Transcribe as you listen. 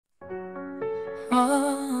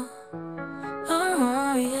Oh,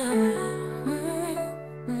 oh, yeah.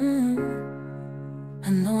 I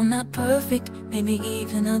know not perfect, maybe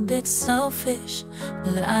even a bit selfish,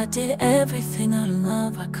 but I did everything out of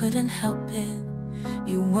love, I couldn't help it.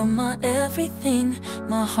 You were my everything,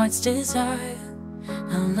 my heart's desire.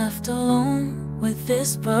 I'm left alone with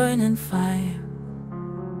this burning fire.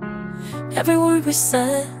 Every word we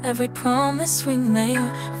said, every promise we made,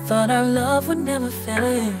 I thought our love would never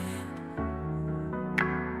fade.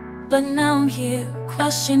 But now I'm here,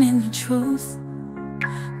 questioning the truth.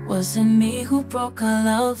 Was it me who broke our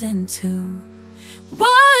love in two?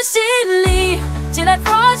 Was it me? Did I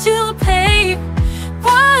cause you pain?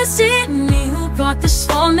 Was it me who brought the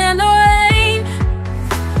storm and the rain?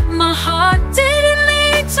 My heart didn't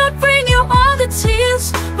mean to bring you all the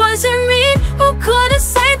tears. Was it me who couldn't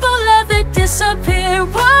save the love that disappeared?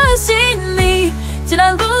 Was it me? Did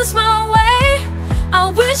I lose my way? I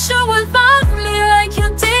wish you would love me like you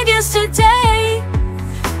did yesterday,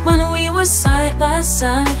 when we were side by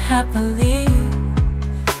side happily.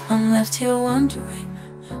 I'm left here wondering,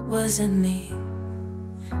 was it me?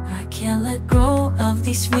 I can't let go of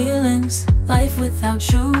these feelings. Life without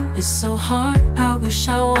you is so hard. I wish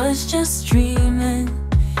I was just dreaming.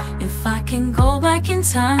 If I can go back in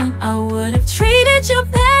time, I would have treated you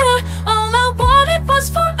better. All I wanted was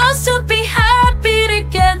for us to be happy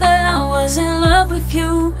together. I was in love with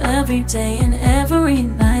you every day and every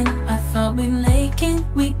night. I thought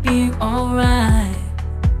we'd be alright.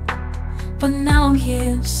 But now I'm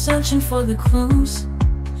here searching for the clues.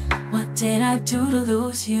 What did I do to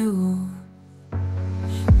lose you?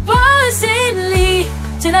 Was it me?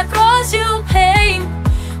 Did I cause you pain?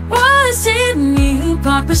 Was it me who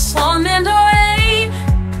brought the storm and the rain?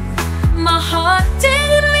 My heart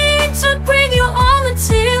didn't mean to bring you all the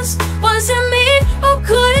tears. Was it me who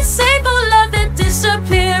couldn't save the love that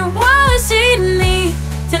disappeared? Was it me?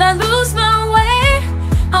 Did I lose my way?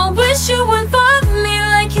 I wish you would love me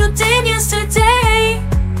like you did yesterday,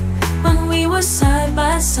 when we were side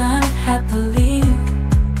by side happily.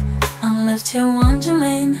 I'm left here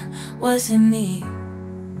wondering, was it me?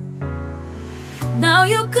 Now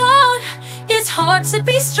you're gone, it's hard to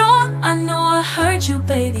be strong. I know I hurt you,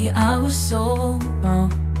 baby, I was so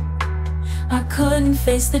wrong. I couldn't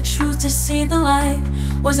face the truth to see the light.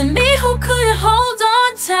 Was it me who couldn't hold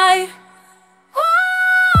on tight?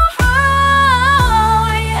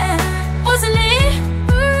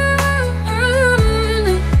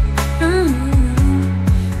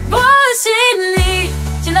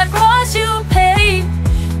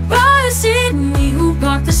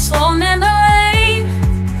 The storm and the rain.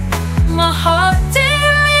 My heart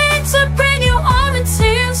didn't mean to bring you all the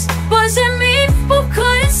tears. Was it me who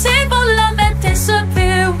couldn't save a love that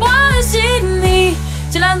disappeared? Was it me?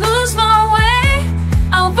 Did I lose my way?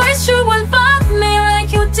 I wish you would love me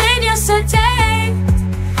like you did yesterday,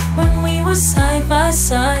 when we were side by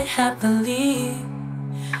side happily.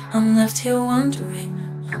 I'm left here wondering,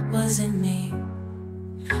 was it me?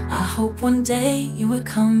 I hope one day you would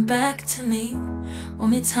come back to me.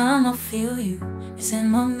 Only time I'll feel you is in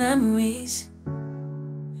my memories.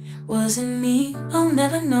 Was it me? I'll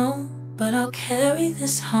never know, but I'll carry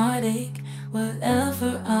this heartache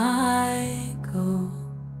wherever I